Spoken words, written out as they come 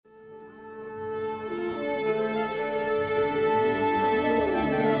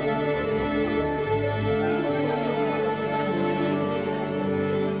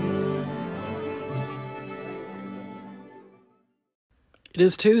It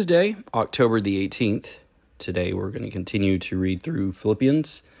is Tuesday, October the 18th. Today we're going to continue to read through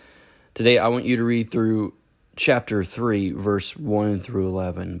Philippians. Today I want you to read through chapter 3, verse 1 through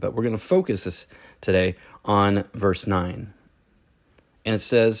 11, but we're going to focus this today on verse 9. And it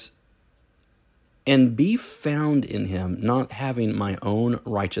says, "And be found in him, not having my own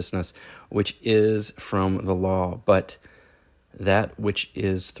righteousness, which is from the law, but that which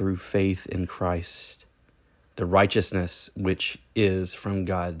is through faith in Christ, the righteousness which is from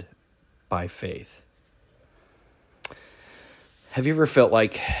God by faith." Have you ever felt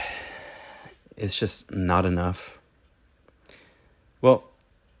like it's just not enough? Well,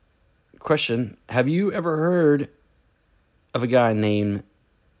 question, have you ever heard of a guy named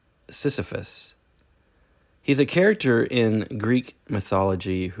Sisyphus? He's a character in Greek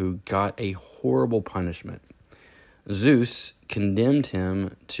mythology who got a horrible punishment. Zeus condemned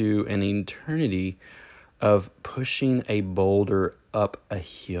him to an eternity of pushing a boulder up a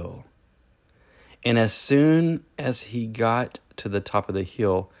hill. And as soon as he got to the top of the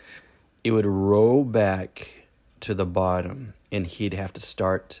hill, it would roll back to the bottom and he'd have to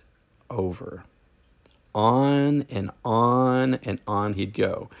start over. On and on and on he'd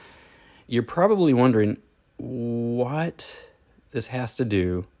go. You're probably wondering what this has to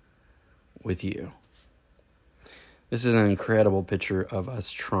do with you. This is an incredible picture of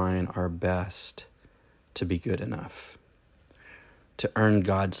us trying our best to be good enough, to earn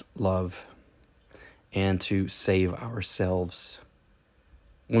God's love, and to save ourselves.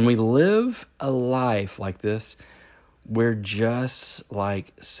 When we live a life like this, we're just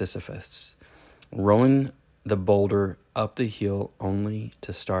like Sisyphus, rolling the boulder up the hill only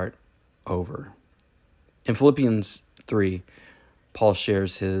to start over. In Philippians 3, Paul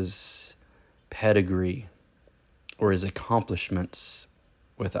shares his pedigree or his accomplishments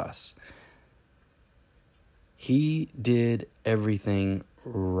with us. He did everything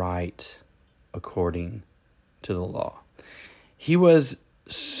right according to the law. He was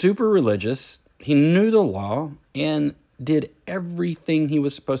super religious. He knew the law and did everything he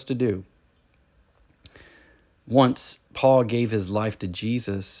was supposed to do. Once Paul gave his life to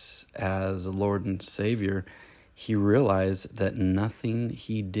Jesus as Lord and Savior, he realized that nothing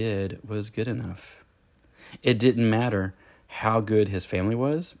he did was good enough. It didn't matter how good his family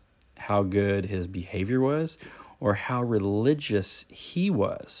was, how good his behavior was, or how religious he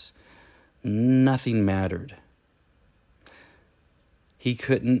was. Nothing mattered. He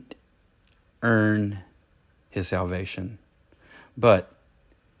couldn't earn his salvation, but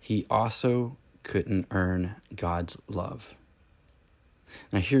he also couldn't earn God's love.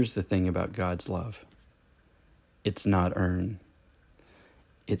 Now here's the thing about God's love. It's not earned.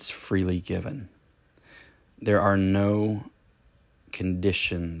 It's freely given. There are no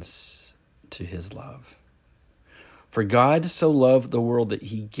conditions to his love. For God so loved the world that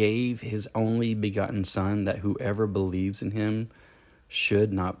he gave his only begotten Son, that whoever believes in him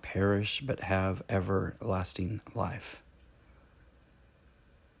should not perish but have everlasting life.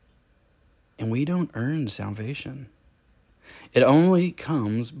 And we don't earn salvation. It only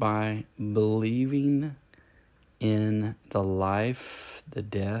comes by believing in the life, the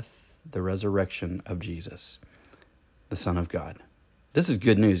death, the resurrection of Jesus, the Son of God. This is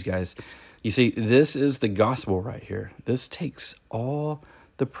good news, guys. You see, this is the gospel right here. This takes all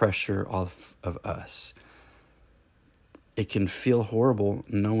the pressure off of us. It can feel horrible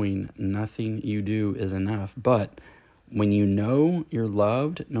knowing nothing you do is enough, but when you know you're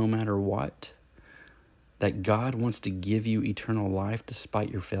loved no matter what, that God wants to give you eternal life despite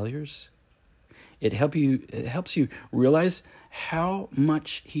your failures, it helps you realize how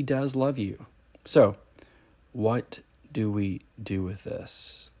much he does love you. So, what do we do with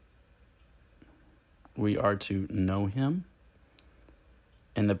this? We are to know him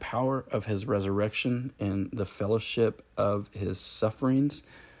and the power of his resurrection and the fellowship of his sufferings,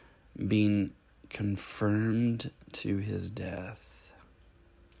 being confirmed to his death.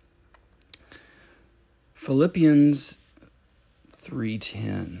 Philippians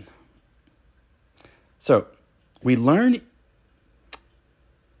 3:10. So we learn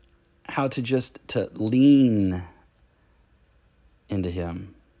how to lean into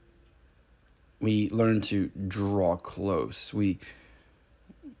him. We learn to draw close.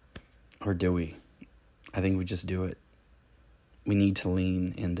 Or do we? I think we just do it. We need to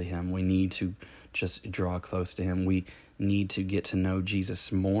lean into him. We need to just draw close to him. We need to get to know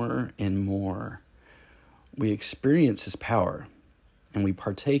Jesus more and more. We experience his power and we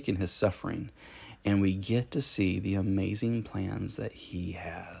partake in his suffering, and we get to see the amazing plans that he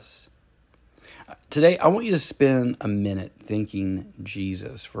has. Today, I want you to spend a minute thanking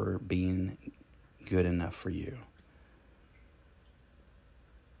Jesus for being good enough for you.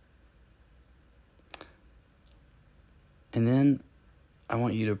 And then I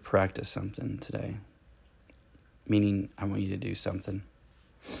want you to practice something today. Meaning, I want you to do something.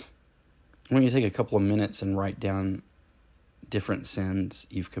 I want you to take a couple of minutes and write down different sins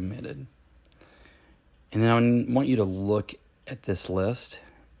you've committed. And then I want you to look at this list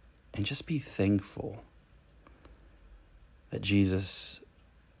and just be thankful that Jesus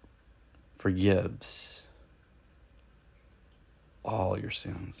forgives all your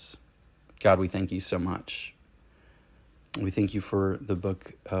sins. God, we thank you so much. We thank you for the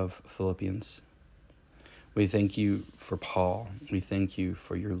book of Philippians. We thank you for Paul. We thank you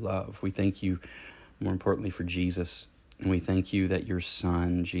for your love. We thank you, more importantly, for Jesus. And we thank you that your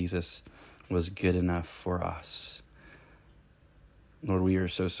son, Jesus, was good enough for us. Lord, we are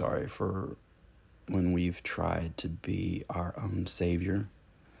so sorry for when we've tried to be our own Savior.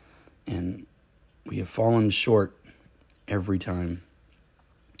 And we have fallen short every time.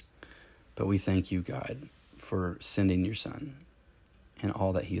 But we thank you, God, for sending your son and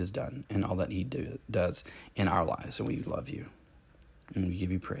all that he has done and all that he does in our lives. And we love you. And we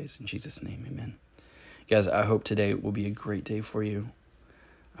give you praise. In Jesus' name, amen. Guys, I hope today will be a great day for you.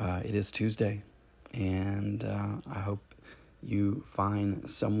 It is Tuesday. And I hope you find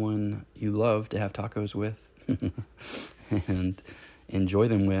someone you love to have tacos with and enjoy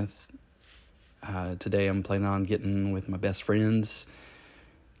them with. Today I'm planning on getting with my best friends,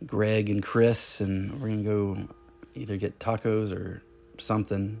 Greg and Chris, and we're going to go either get tacos or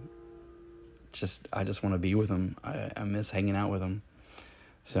something. I just want to be with them. I miss hanging out with them.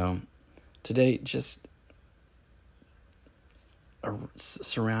 So today, just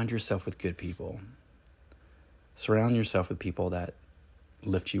surround yourself with good people. Surround yourself with people that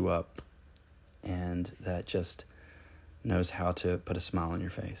lift you up and that just knows how to put a smile on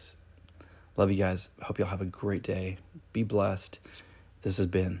your face. Love you guys. Hope y'all have a great day. Be blessed. This has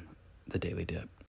been The Daily Dip.